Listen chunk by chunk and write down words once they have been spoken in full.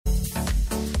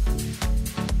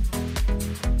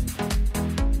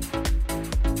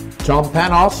Tom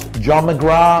Panos, John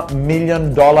McGrath, $1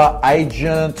 Million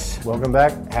Agent. Welcome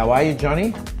back. How are you,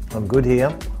 Johnny? I'm good here.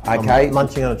 Okay. I'm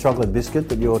munching on a chocolate biscuit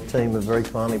that your team have very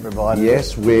kindly provided.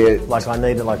 Yes, we're... Like I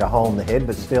need it like a hole in the head,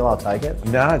 but still I'll take it.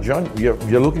 No, John, you're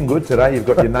looking good today. You've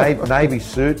got your navy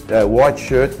suit, white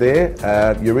shirt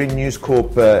there. You're in News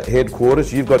Corp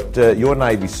headquarters. You've got your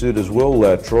navy suit as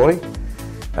well, Troy.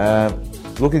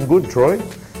 Looking good, Troy.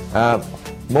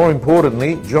 More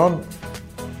importantly, John,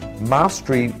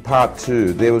 Mastery Part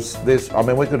 2. We're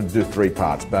going to do 3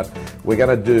 parts, but we're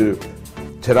going to do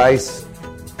today's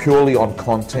purely on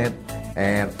content,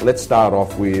 and let's start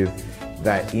off with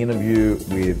that interview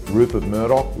with Rupert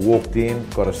Murdoch. Walked in,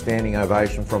 got a standing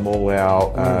ovation from all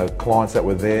our clients that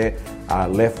were there,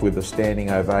 left with a standing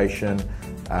ovation.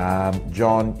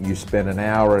 John, you spent an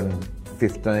hour and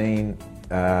 15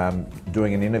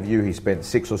 doing an interview. He spent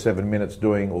 6 or 7 minutes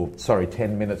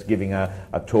 10 minutes giving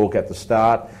a talk at the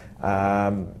start.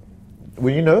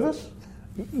 Were you nervous?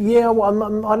 Yeah, well,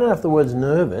 I don't know if the word's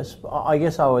nervous, but I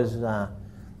guess I was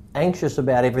anxious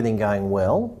about everything going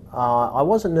well. I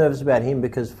wasn't nervous about him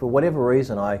because for whatever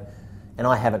reason I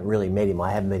haven't really met him.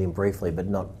 I have met him briefly, but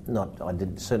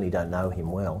certainly don't know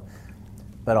him well.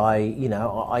 But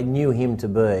I knew him to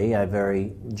be a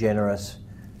very generous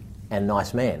and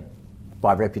nice man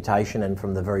by reputation and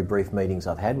from the very brief meetings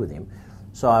I've had with him.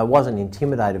 So I wasn't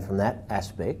intimidated from that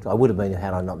aspect. I would have been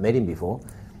had I not met him before.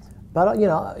 But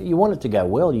you want it to go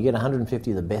well. You get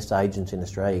 150 of the best agents in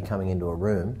Australia coming into a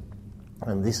room,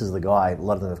 and this is the guy a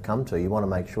lot of them have come to. You want to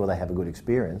make sure they have a good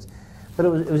experience. But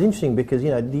it was interesting because,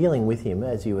 dealing with him,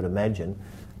 as you would imagine,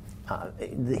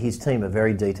 his team are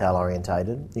very detail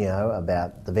orientated,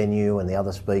 about the venue and the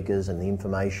other speakers and the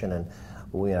information and,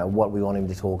 what we want him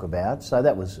to talk about. So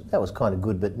that was kind of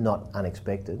good, but not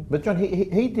unexpected. But John,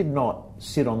 he did not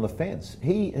sit on the fence.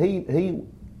 He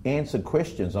answered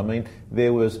questions. I mean,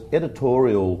 there was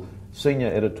senior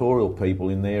editorial people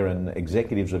in there and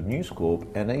executives of News Corp,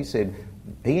 and he said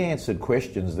he answered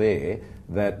questions there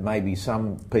that maybe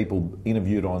some people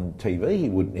interviewed on TV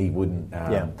he wouldn't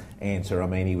answer. I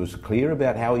mean, he was clear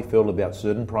about how he felt about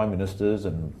certain prime ministers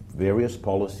and various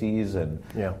policies, and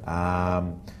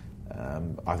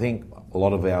I think a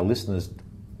lot of our listeners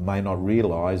may not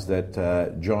realise that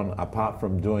John, apart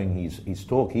from doing his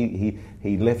talk,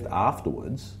 he left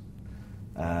afterwards.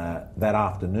 That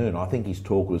afternoon, I think his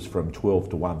talk was from 12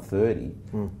 to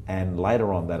 1:30, and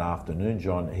later on that afternoon,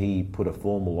 John, he put a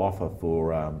formal offer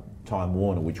for Time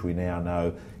Warner, which we now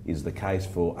know is the case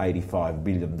for $85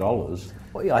 billion.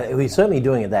 Well, yeah, he was certainly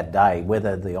doing it that day.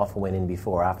 Whether the offer went in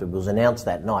before or after, it was announced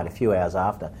that night, a few hours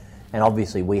after, and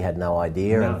obviously we had no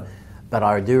idea. No. But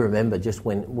I do remember just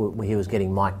when he was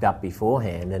getting mic'd up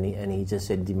beforehand, and he just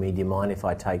said to me, "Do you mind if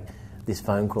I take this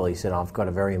phone call?" He said, "I've got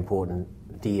a very important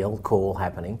call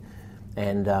happening,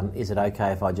 and is it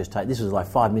okay if I just take..." This was like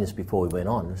 5 minutes before we went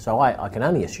on, so I can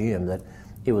only assume that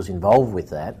he was involved with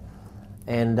that.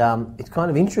 And it's kind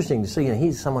of interesting to see,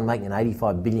 here's someone making an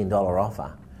 $85 billion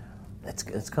offer.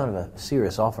 It's kind of a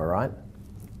serious offer, right?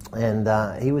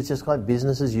 And he was just like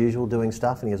business as usual doing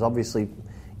stuff, and he was obviously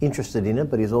interested in it,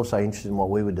 but he was also interested in what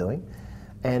we were doing.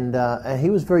 And he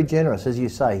was very generous, as you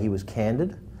say. He was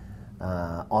candid,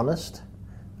 honest,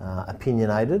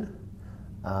 opinionated.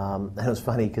 And it was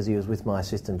funny because he was with my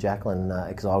assistant Jacqueline,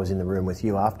 because I was in the room with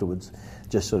you afterwards,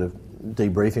 just sort of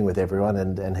debriefing with everyone,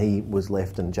 and he was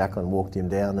left and Jacqueline walked him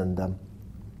down, and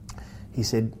he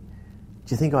said, "Do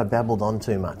you think I babbled on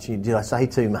too much? Did I say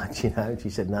too much?" And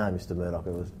she said, "No, Mr. Murdoch,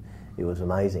 it was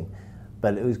amazing."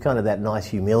 But it was kind of that nice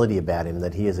humility about him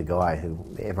that he is a guy who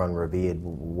everyone revered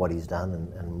what he's done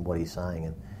and what he's saying.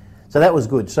 And so that was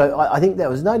good. So I think that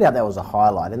was, no doubt that was a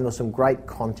highlight, and there were some great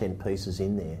content pieces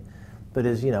in there. But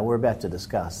as we're about to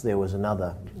discuss, there was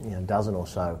another dozen or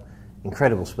so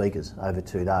incredible speakers over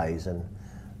 2 days, and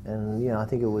I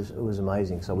think it was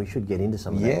amazing. So we should get into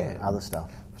some of that other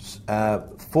stuff.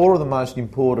 4 of the most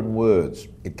important words.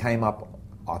 It came up,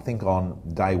 I think, on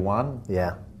day 1.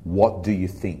 Yeah. What do you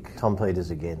think? Tom Peters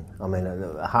again. I mean,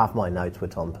 half my notes were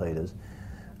Tom Peters.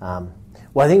 Well,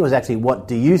 I think it was actually, what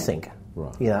do you think?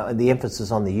 Right. The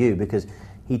emphasis on the you, because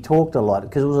he talked a lot,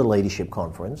 because it was a leadership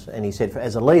conference, and he said,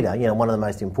 as a leader, one of the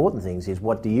most important things is,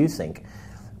 what do you think?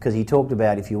 Because he talked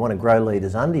about, if you want to grow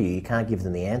leaders under you, you can't give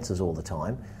them the answers all the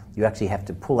time. You actually have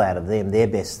to pull out of them their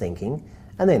best thinking,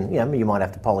 and then, you might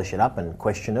have to polish it up and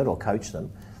question it or coach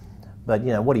them. But,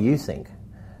 what do you think?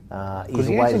 Because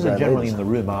the answers are generally in the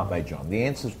room, aren't they, John? The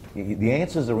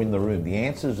answers are in the room. The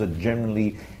answers are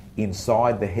generally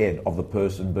inside the head of the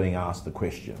person being asked the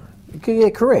question. Yeah,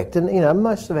 correct. And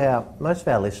most of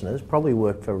our listeners probably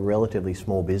work for relatively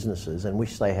small businesses and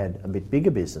wish they had a bit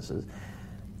bigger businesses.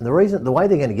 And the way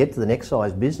they're going to get to the next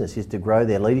size business is to grow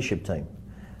their leadership team.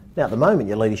 Now, at the moment,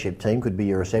 your leadership team could be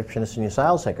your receptionist and your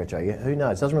sales secretary. Who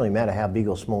knows? It doesn't really matter how big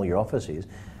or small your office is,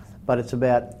 but it's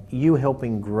about you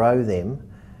helping grow them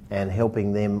and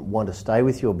helping them want to stay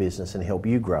with your business and help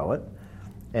you grow it.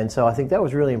 And so I think that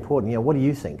was really important. What do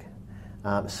you think?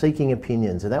 Seeking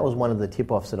opinions, and that was one of the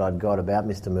tip-offs that I'd got about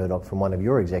Mr. Murdoch from one of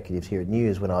your executives here at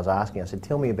News when I was asking. I said,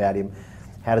 tell me about him.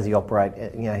 How does he operate?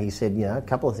 He said, a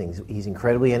couple of things. He's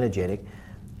incredibly energetic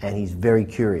and he's very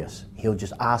curious. He'll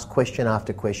just ask question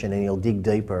after question and he'll dig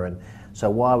deeper. And so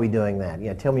why are we doing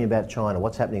that? Tell me about China.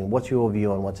 What's happening? What's your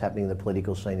view on what's happening in the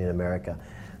political scene in America?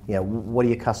 What are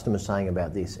your customers saying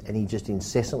about this? And he just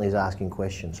incessantly is asking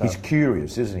questions. So he's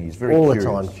curious, isn't he? He's very all curious.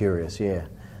 All the time curious, yeah.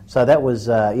 So that was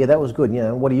that was good.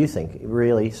 What do you think?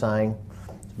 Really saying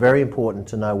it's very important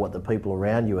to know what the people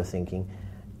around you are thinking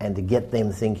and to get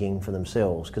them thinking for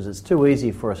themselves, because it's too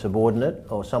easy for a subordinate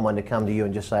or someone to come to you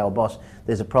and just say, oh boss,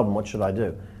 there's a problem, what should I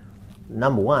do?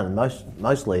 Number one,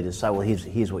 most leaders say, well,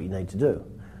 here's what you need to do.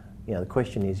 The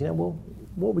question is, well,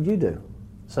 what would you do?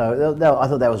 So I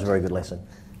thought that was a very good lesson.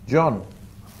 John,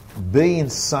 be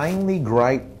insanely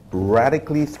great,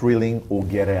 radically thrilling, or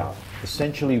get out.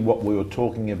 Essentially what we were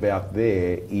talking about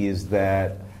there is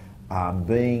that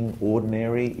being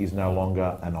ordinary is no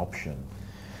longer an option.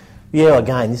 Yeah,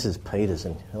 again, this is Peter's,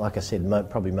 and like I said,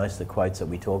 probably most of the quotes that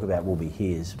we talk about will be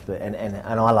his. But and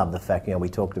I love the fact, we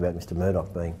talked about Mr.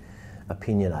 Murdoch being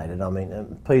opinionated. I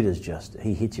mean, Peter's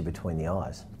he hits you between the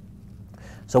eyes.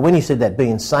 So when he said that, be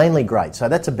insanely great, so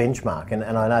that's a benchmark, and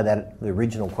I know that the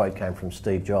original quote came from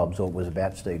Steve Jobs, or it was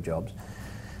about Steve Jobs.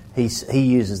 He used to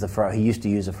use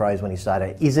the phrase when he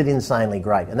started, is it insanely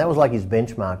great? And that was like his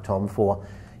benchmark, Tom, for,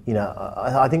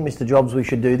 I think, Mr. Jobs, we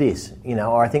should do this,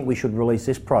 or I think we should release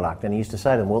this product. And he used to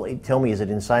say to them, well, tell me, is it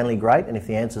insanely great? And if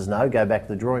the answer's no, go back to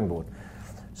the drawing board.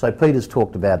 So Peter's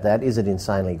talked about that. Is it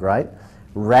insanely great?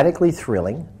 Radically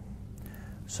thrilling.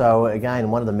 So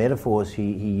again, one of the metaphors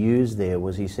he used there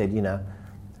was, he said,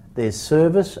 there's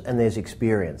service and there's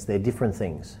experience. They're different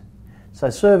things. So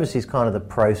service is kind of the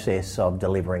process of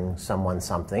delivering someone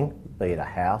something, be it a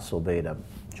house or be it a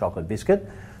chocolate biscuit.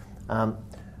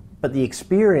 But the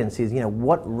experience is,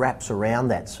 what wraps around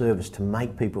that service to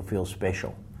make people feel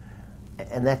special.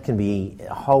 And that can be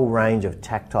a whole range of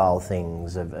tactile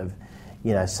things, of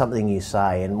something you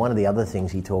say. And one of the other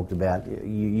things he talked about,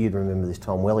 you'd remember this,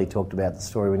 Tom, well, he talked about the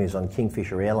story when he was on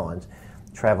Kingfisher Airlines,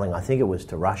 travelling, I think it was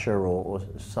to Russia or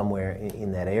somewhere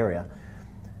in that area.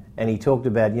 And he talked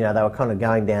about, they were kind of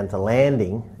going down to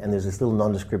landing, and there's this little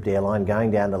nondescript airline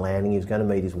going down to landing. He was going to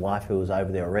meet his wife who was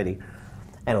over there already.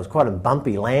 And it was quite a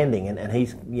bumpy landing, and he,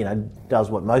 does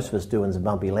what most of us do in a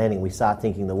bumpy landing. We start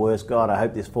thinking the worst. God, I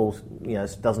hope this falls,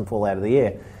 doesn't fall out of the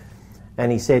air.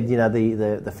 And he said,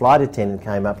 the flight attendant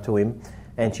came up to him,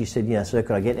 and she said, sir,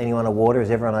 could I get anyone a water?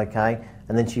 Is everyone okay?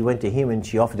 And then she went to him and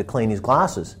she offered to clean his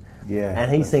glasses. Yeah.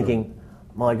 And he's thinking, right.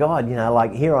 My God,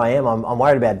 here I am. I'm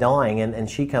worried about dying, and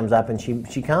she comes up and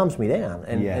she calms me down.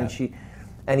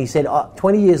 And he said,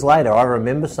 20 years later, I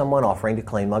remember someone offering to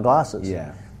clean my glasses.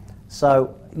 Yeah.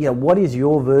 So, what is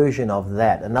your version of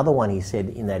that? Another one he said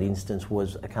in that instance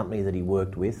was a company that he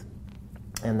worked with,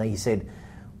 and he said,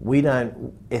 we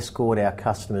don't escort our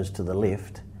customers to the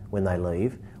lift when they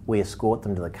leave, we escort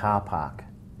them to the car park.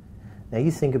 Now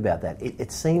you think about that.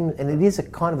 It seems, and it is a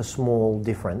kind of a small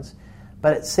difference,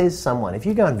 but it says someone. If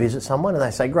you go and visit someone and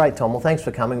they say, great Tom, well thanks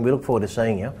for coming, we look forward to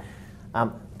seeing you.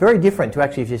 Very different to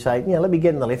actually if you say, let me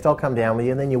get in the lift, I'll come down with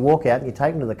you, and then you walk out and you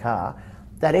take them to the car.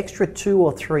 That extra 2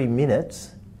 or 3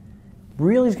 minutes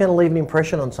really is going to leave an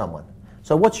impression on someone.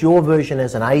 So what's your version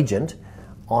as an agent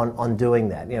on doing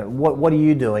that? What are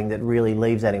you doing that really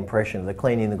leaves that impression? The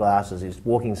cleaning the glasses, is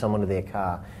walking someone to their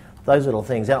car, those little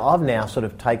things. And I've now sort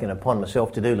of taken upon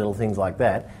myself to do little things like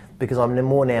that because I'm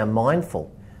more now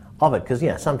mindful of it.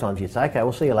 Because sometimes you say, okay,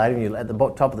 we'll see you later. And at the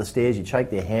top of the stairs, you shake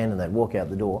their hand and they'd walk out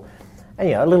the door. And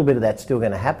a little bit of that's still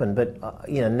going to happen. But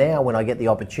now when I get the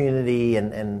opportunity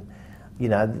and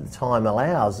the time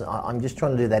allows, I'm just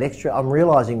trying to do that extra. I'm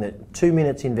realising that 2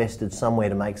 minutes invested somewhere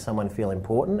to make someone feel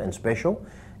important and special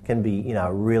can be,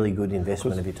 a really good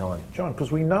investment of your time. John,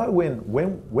 because we know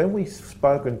when we've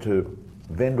spoken to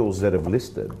vendors that have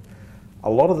listed, a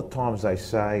lot of the times they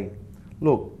say,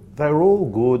 look, they're all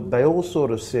good, they all sort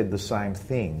of said the same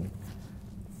thing,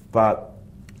 but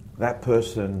that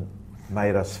person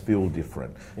made us feel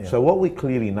different. Yeah. So what we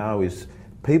clearly know is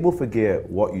people forget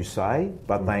what you say,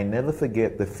 but they never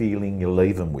forget the feeling you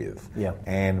leave them with. Yeah.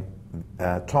 And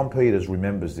Tom Peters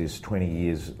remembers this 20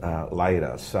 years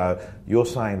later. So you're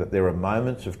saying that there are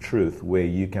moments of truth where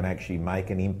you can actually make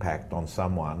an impact on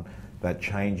someone that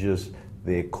changes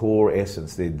their core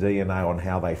essence, their DNA on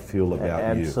how they feel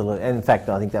about you. Absolutely. And in fact,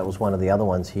 I think that was one of the other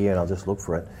ones here, and I'll just look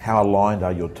for it. How aligned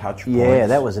are your touch points? Yeah,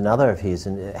 that was another of his.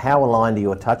 And how aligned are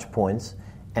your touch points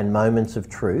and moments of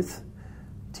truth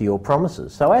to your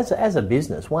promises? So as a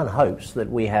business, one hopes that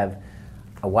we have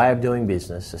a way of doing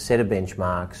business, a set of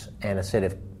benchmarks, and a set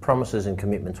of promises and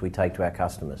commitments we take to our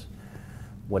customers,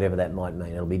 whatever that might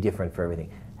mean. It'll be different for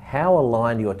everything. How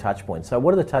aligned are your touch points? So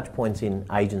what are the touch points in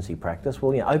agency practice?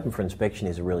 Well, open for inspection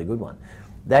is a really good one.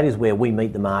 That is where we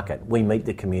meet the market, we meet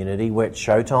the community, we're at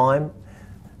showtime.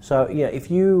 So if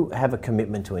you have a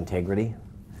commitment to integrity,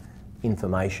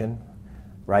 information,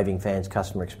 raving fans,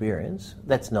 customer experience,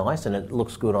 that's nice and it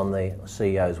looks good on the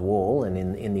CEO's wall and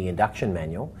in the induction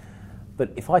manual.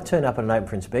 But if I turn up at an open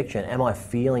for inspection, am I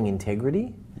feeling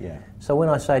integrity? Yeah. So when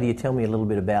I say to you, tell me a little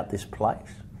bit about this place,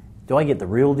 do I get the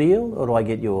real deal or do I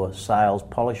get your sales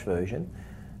polished version?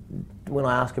 When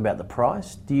I ask about the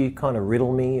price, do you kind of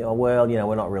riddle me? Oh, well,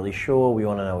 we're not really sure. We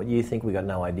want to know what you think. We got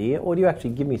no idea. Or do you actually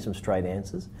give me some straight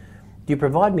answers? Do you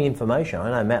provide me information?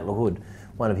 I know Matt LaHood,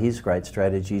 one of his great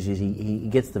strategies is he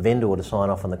gets the vendor to sign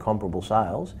off on the comparable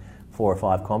sales, 4 or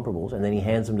 5 comparables, and then he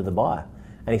hands them to the buyer.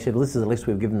 And he said, well, this is the list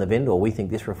we've given the vendor. We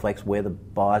think this reflects where the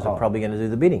buyers are probably going to do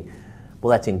the bidding. Well,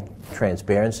 that's in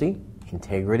transparency,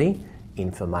 integrity,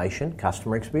 information,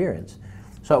 customer experience.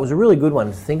 So it was a really good one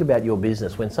to think about your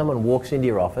business. When someone walks into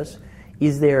your office,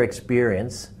 is their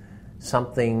experience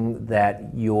something that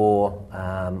your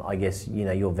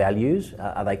values,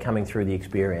 are they coming through the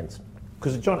experience?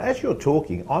 Because, John, as you're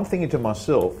talking, I'm thinking to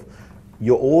myself,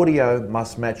 your audio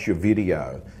must match your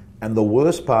video. And the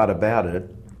worst part about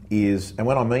it is, and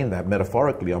when I mean that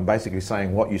metaphorically, I'm basically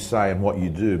saying what you say and what you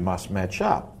do must match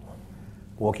up.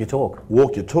 Walk your talk.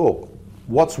 Walk your talk.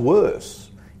 What's worse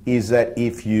is that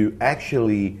if you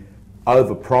actually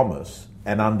overpromise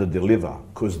and underdeliver,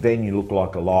 because then you look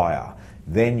like a liar,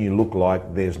 then you look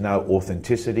like there's no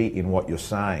authenticity in what you're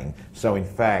saying. So in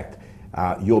fact,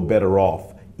 you're better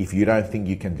off if you don't think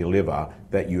you can deliver,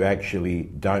 that you actually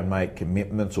don't make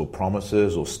commitments or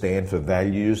promises or stand for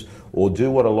values or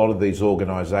do what a lot of these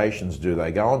organisations do.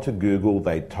 They go onto Google,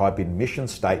 they type in mission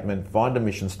statement, find a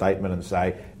mission statement and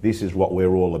say, this is what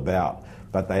we're all about.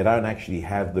 But they don't actually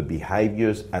have the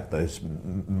behaviours at those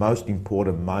most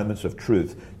important moments of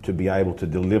truth to be able to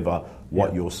deliver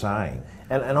what you're saying.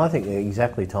 And I think,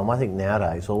 exactly, Tom, I think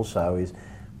nowadays also is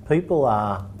people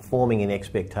are forming an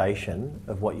expectation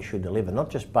of what you should deliver, not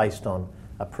just based on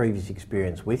a previous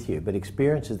experience with you, but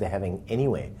experiences they're having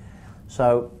anywhere.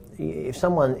 So if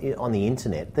someone on the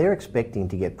internet, they're expecting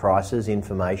to get prices,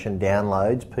 information,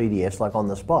 downloads, PDFs, like on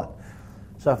the spot.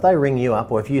 So if they ring you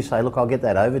up, or if you say, look, I'll get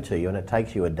that over to you, and it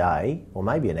takes you a day, or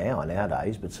maybe an hour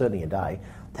nowadays, but certainly a day,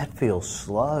 that feels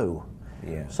slow.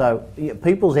 Yeah. So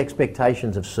people's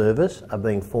expectations of service are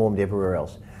being formed everywhere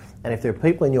else. And if there are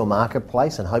people in your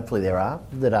marketplace, and hopefully there are,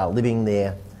 that are living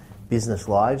their business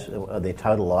lives, or their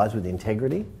total lives with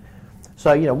integrity.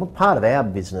 So, part of our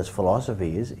business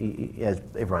philosophy is, as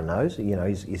everyone knows,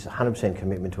 is 100%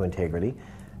 commitment to integrity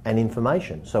and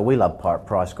information. So we love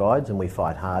price guides and we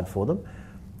fight hard for them.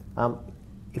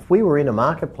 If we were in a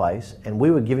marketplace and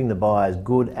we were giving the buyers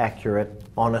good, accurate,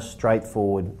 honest,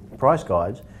 straightforward price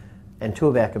guides, and 2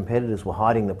 of our competitors were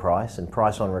hiding the price and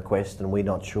price on request and we're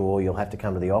not sure, you'll have to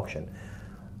come to the auction,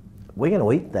 we're going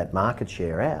to eat that market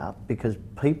share out because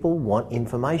people want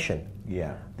information.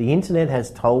 Yeah. The internet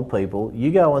has told people,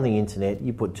 you go on the internet,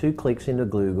 you put 2 clicks into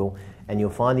Google and you'll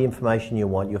find the information you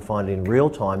want. You'll find it in real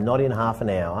time, not in half an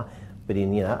hour, but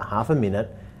in half a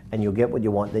minute, and you'll get what you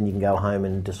want. Then you can go home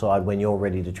and decide when you're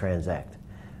ready to transact.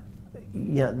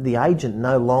 The agent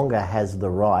no longer has the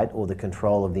right or the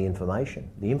control of the information.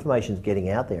 The information's getting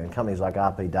out there, and companies like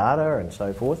RP Data and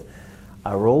so forth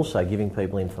are also giving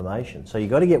people information. So you've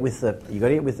got to get with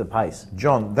the pace.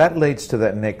 John, that leads to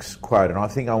that next quote, and I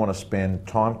think I want to spend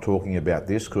time talking about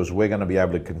this because we're going to be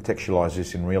able to contextualise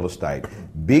this in real estate.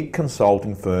 Big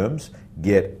consulting firms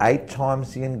get 8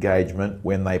 times the engagement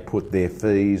when they put their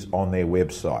fees on their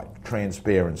website.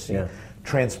 Transparency. Yeah.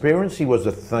 Transparency was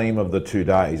the theme of the 2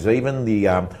 days. Even the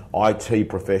IT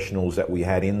professionals that we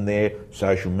had in there,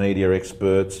 social media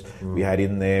experts, we had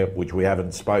in there, which we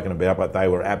haven't spoken about, but they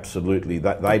were absolutely,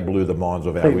 they blew the minds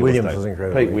of our real estate. Pete Williams was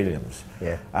incredible. Pete Williams.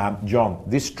 Yeah. John,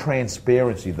 this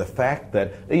transparency, the fact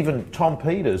that even Tom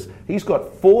Peters, he's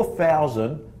got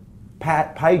 4,000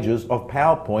 pages of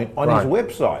PowerPoint on his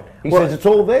website. He says it's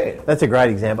all there. That's a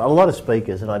great example. A lot of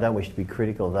speakers, and I don't wish to be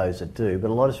critical of those that do, but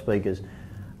a lot of speakers,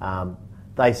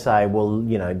 they say, well,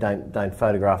 don't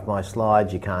photograph my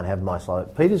slides, you can't have my slides.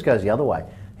 Peters goes the other way.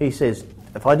 He says,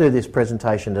 if I do this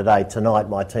presentation today, tonight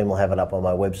my team will have it up on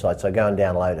my website, so go and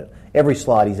download it. Every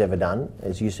slide he's ever done,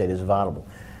 as you said, is available.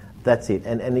 That's it.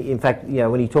 And in fact,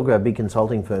 when he talked about big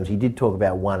consulting firms, he did talk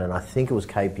about one, and I think it was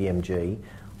KPMG.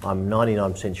 I'm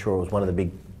 99% sure it was one of the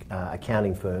big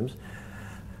accounting firms.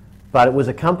 But it was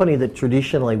a company that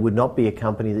traditionally would not be a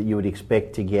company that you would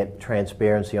expect to get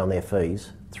transparency on their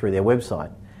fees through their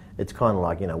website. It's kind of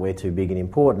like, we're too big and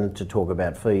important to talk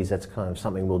about fees. That's kind of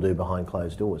something we'll do behind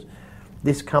closed doors.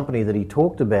 This company that he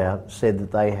talked about said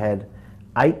that they had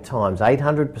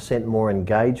 800% more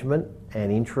engagement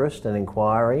and interest and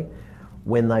inquiry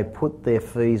when they put their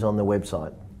fees on the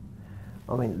website.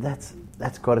 I mean, that's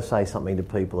got to say something to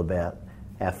people about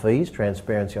our fees,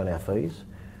 transparency on our fees,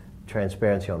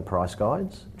 transparency on price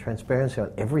guides, transparency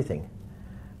on everything.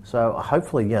 So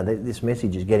hopefully, this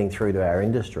message is getting through to our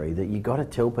industry that you've got to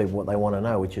tell people what they want to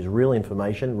know, which is real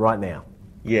information right now.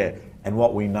 Yeah, and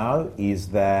what we know is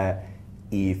that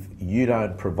if you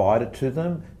don't provide it to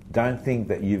them, don't think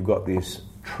that you've got this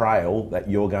trail that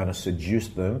you're going to seduce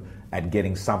them at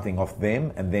getting something off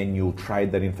them, and then you'll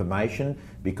trade that information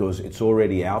because it's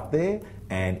already out there,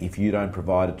 and if you don't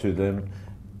provide it to them,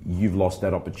 you've lost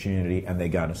that opportunity and they're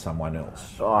going to someone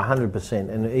else. Oh, 100%.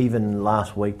 And even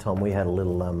last week, Tom, we had a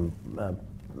little,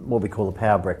 what we call a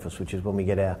power breakfast, which is when we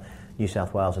get our New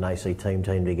South Wales and AC team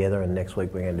together, and next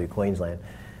week we're going to do Queensland.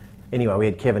 Anyway, we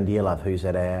had Kevin Dearlove, who's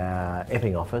at our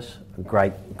Epping office, a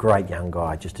great young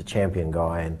guy, just a champion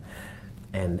guy,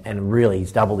 and really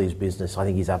he's doubled his business. I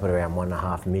think he's up at around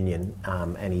 1.5 million,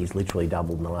 and he's literally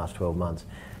doubled in the last 12 months.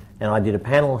 And I did a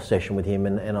panel session with him,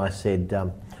 and I said,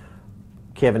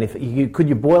 Kevin, could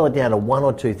you boil it down to one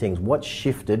or two things? What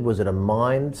shifted? Was it a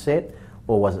mindset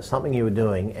or was it something you were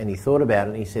doing? And he thought about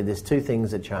it and he said there's two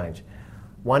things that changed.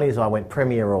 One is I went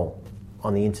Premier All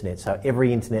on the internet, so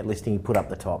every internet listing he put up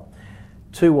the top.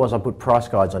 Two was I put price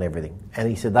guides on everything. And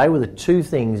he said they were the two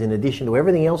things in addition to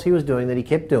everything else he was doing that he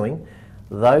kept doing.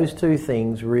 Those two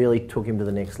things really took him to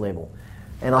the next level.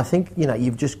 And I think,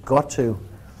 you've just got to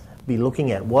be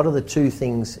looking at what are the two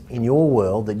things in your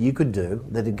world that you could do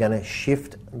that are going to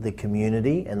shift the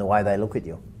community and the way they look at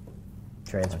you.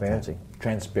 Transparency. Okay.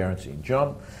 Transparency.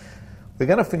 John, we're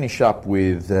going to finish up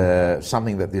with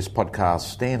something that this podcast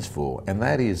stands for, and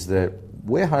that is that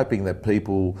we're hoping that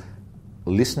people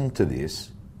listening to this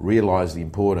realise the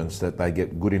importance that they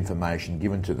get good information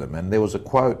given to them. And there was a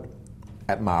quote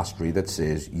at Mastery that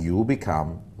says, you will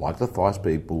become like the 5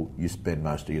 people you spend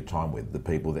most of your time with, the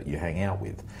people that you hang out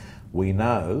with. We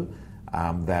know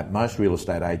that most real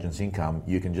estate agents' income,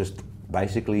 you can just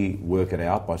basically work it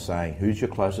out by saying, who's your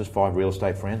closest 5 real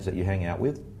estate friends that you hang out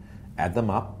with? Add them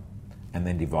up and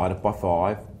then divide it by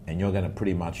 5, and you're going to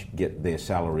pretty much get their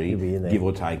salary, give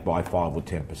or take, by 5 or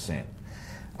 10%.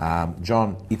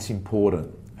 John, it's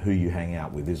important who you hang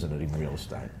out with, isn't it, in real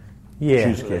estate?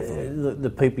 Yeah, choose carefully. The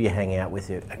people you hang out with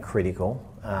are critical,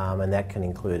 and that can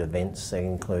include events, they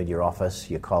can include your office,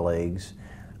 your colleagues,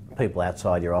 people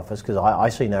outside your office, because I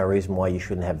see no reason why you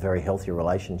shouldn't have very healthy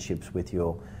relationships with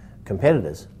your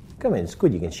competitors. I mean, it's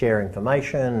good, you can share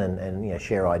information and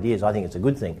share ideas. I think it's a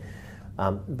good thing.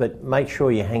 But make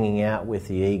sure you're hanging out with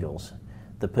the Eagles,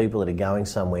 the people that are going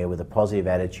somewhere with a positive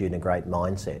attitude and a great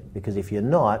mindset. Because if you're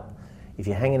not, if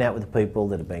you're hanging out with the people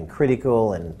that have been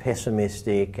critical and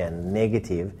pessimistic and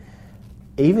negative,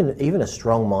 even a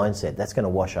strong mindset, that's going to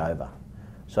wash over.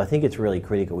 So I think it's really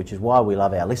critical, which is why we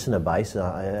love our listener base,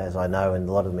 as I know, and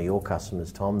a lot of them are your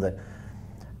customers, Tom, that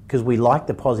because we like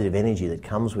the positive energy that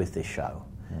comes with this show,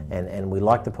 and we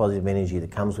like the positive energy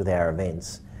that comes with our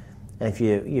events. And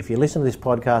if you listen to this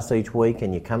podcast each week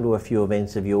and you come to a few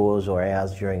events of yours or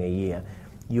ours during a year,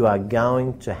 you are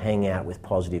going to hang out with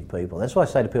positive people. And that's why I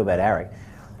say to people about AREC,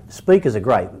 speakers are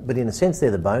great, but in a sense they're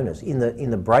the bonus. In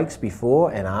the breaks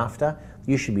before and after,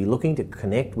 you should be looking to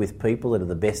connect with people that are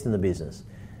the best in the business.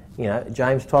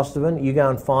 James Tosterman, you go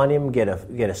and find him, get a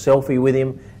selfie with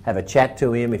him, have a chat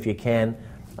to him if you can.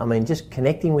 I mean, just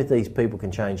connecting with these people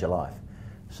can change your life.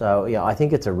 So, I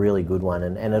think it's a really good one.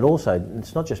 And it also,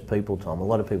 it's not just people, Tom. A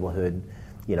lot of people heard,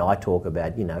 I talk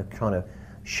about, kind of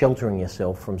sheltering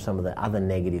yourself from some of the other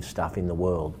negative stuff in the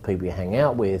world. People you hang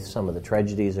out with, some of the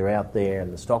tragedies are out there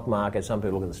in the stock market. Some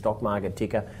people look at the stock market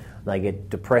ticker, they get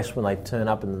depressed when they turn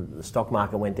up and the stock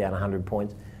market went down 100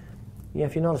 points.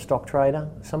 If you're not a stock trader,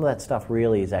 some of that stuff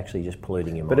really is actually just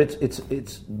polluting your mind. But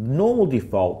it's normal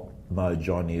default mode,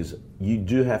 John, is you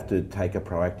do have to take a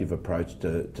proactive approach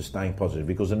to staying positive,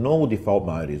 because the normal default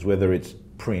mode is, whether it's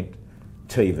print,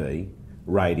 TV,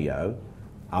 radio,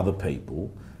 other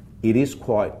people, it is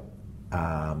quite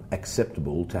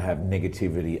acceptable to have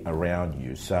negativity around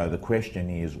you. So the question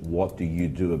is, what do you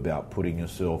do about putting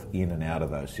yourself in and out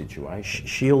of those situations?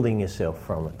 Shielding yourself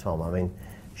from it, Tom. I mean,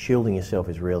 shielding yourself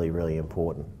is really, really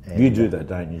important. And you do that,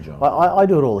 don't you, John? I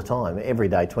do it all the time, every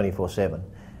day, 24/7.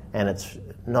 And it's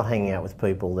not hanging out with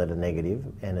people that are negative,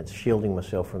 and it's shielding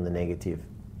myself from the negative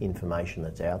information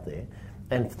that's out there,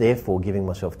 and therefore giving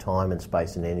myself time and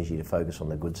space and energy to focus on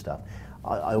the good stuff.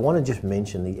 I want to just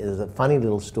mention, there's a funny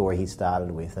little story he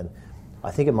started with, and I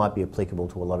think it might be applicable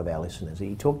to a lot of our listeners.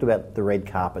 He talked about the red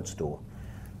carpet store,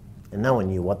 and no one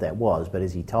knew what that was, but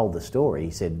as he told the story,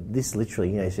 he said, this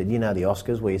literally, he said, the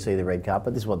Oscars where you see the red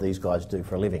carpet, this is what these guys do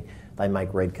for a living. They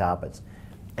make red carpets.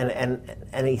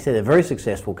 And he said, a very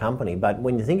successful company, but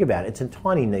when you think about it, it's a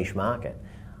tiny niche market.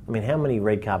 I mean, how many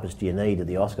red carpets do you need at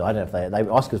the Oscars? I don't know if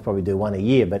Oscars probably do one a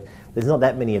year, but there's not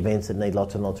that many events that need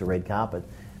lots and lots of red carpet.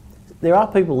 There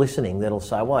are people listening that'll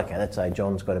say, well, okay, let's say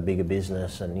John's got a bigger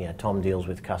business and Tom deals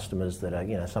with customers that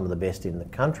are some of the best in the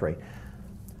country.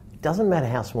 It doesn't matter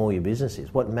how small your business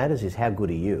is. What matters is how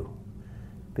good are you.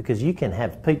 Because you can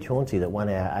have Pete Chauncey, that won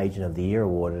our Agent of the Year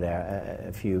award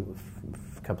a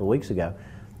couple of weeks ago.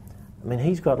 I mean,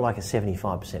 he's got like a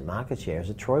 75% market share.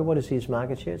 Is it, Troy? What is his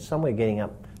market share? It's somewhere getting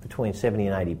up between 70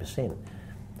 and 80%.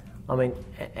 I mean,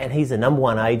 and he's the number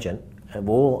one agent of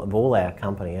all our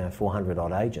company, 400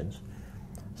 odd agents.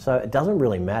 So it doesn't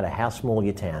really matter how small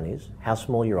your town is, how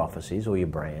small your office is or your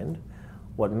brand.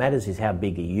 What matters is how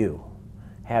big are you,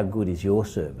 how good is your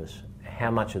service,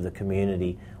 how much of the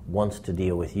community wants to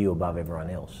deal with you above everyone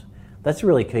else. That's a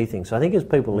really key thing. So I think as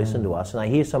people listen to us and they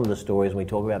hear some of the stories, and we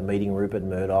talk about meeting Rupert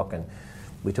Murdoch and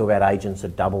we talk about agents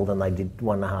that doubled and they did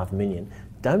 1.5 million,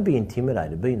 don't be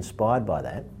intimidated, be inspired by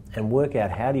that and work out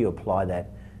how do you apply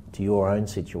that to your own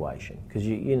situation. Because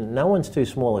no one's too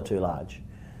small or too large.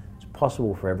 It's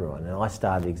possible for everyone. And I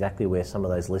started exactly where some of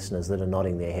those listeners that are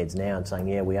nodding their heads now and saying,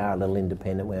 yeah, we are a little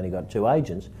independent, we only got 2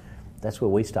 agents. That's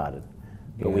where we started.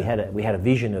 But we had a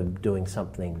vision of doing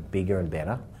something bigger and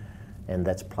better, and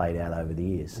that's played out over the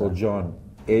years. Well, John,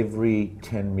 every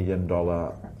 $10 million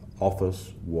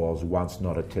office was once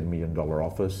not a $10 million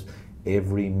office.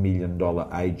 Every $1 million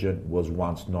agent was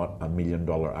once not a $1 million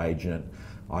agent.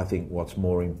 I think what's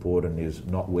more important is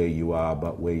not where you are,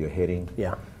 but where you're heading.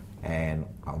 Yeah. And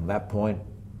on that point,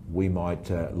 we might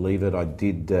leave it. I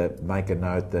did make a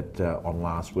note that on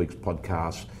last week's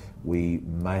podcast, we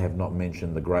may have not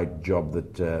mentioned the great job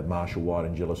that Marshall White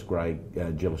and Gillis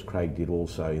Craig did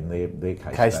also in their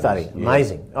case study. Yeah.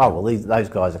 Amazing. Oh, well, those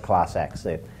guys are class acts.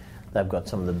 They've got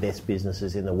some of the best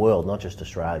businesses in the world, not just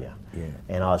Australia. Yeah.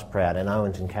 And I was proud. And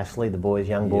Owens and Cashley, the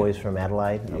young boys from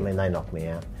Adelaide, I mean, they knocked me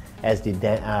out. As did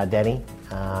Danny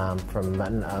Matt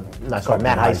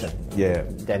Hayson. Yeah.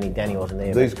 Danny wasn't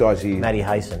there. These guys here, Matty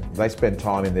Hayson. They spent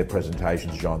time in their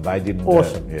presentations, John. They didn't.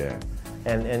 Awesome. Yeah.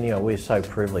 And we're so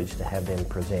privileged to have them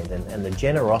present. And the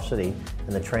generosity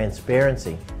and the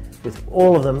transparency with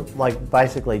all of them, like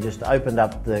basically just opened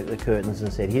up the curtains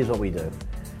and said, here's what we do.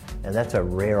 And that's a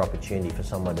rare opportunity for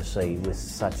someone to see with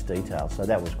such detail. So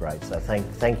that was great. So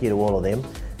thank you to all of them,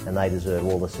 and they deserve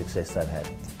all the success they've had.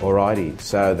 Alrighty,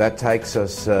 so that takes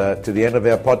us to the end of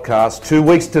our podcast. 2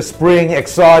 weeks to spring,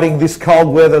 exciting. This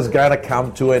cold weather's going to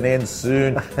come to an end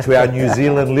soon. To our New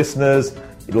Zealand listeners,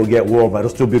 it'll get warm, but it'll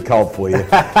still be cold for you.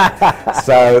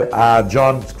 So,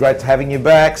 John, it's great having you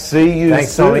back. See you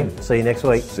Thanks, soon. Tommy. See you next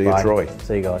week. See you, Bye. Troy.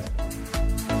 See you guys.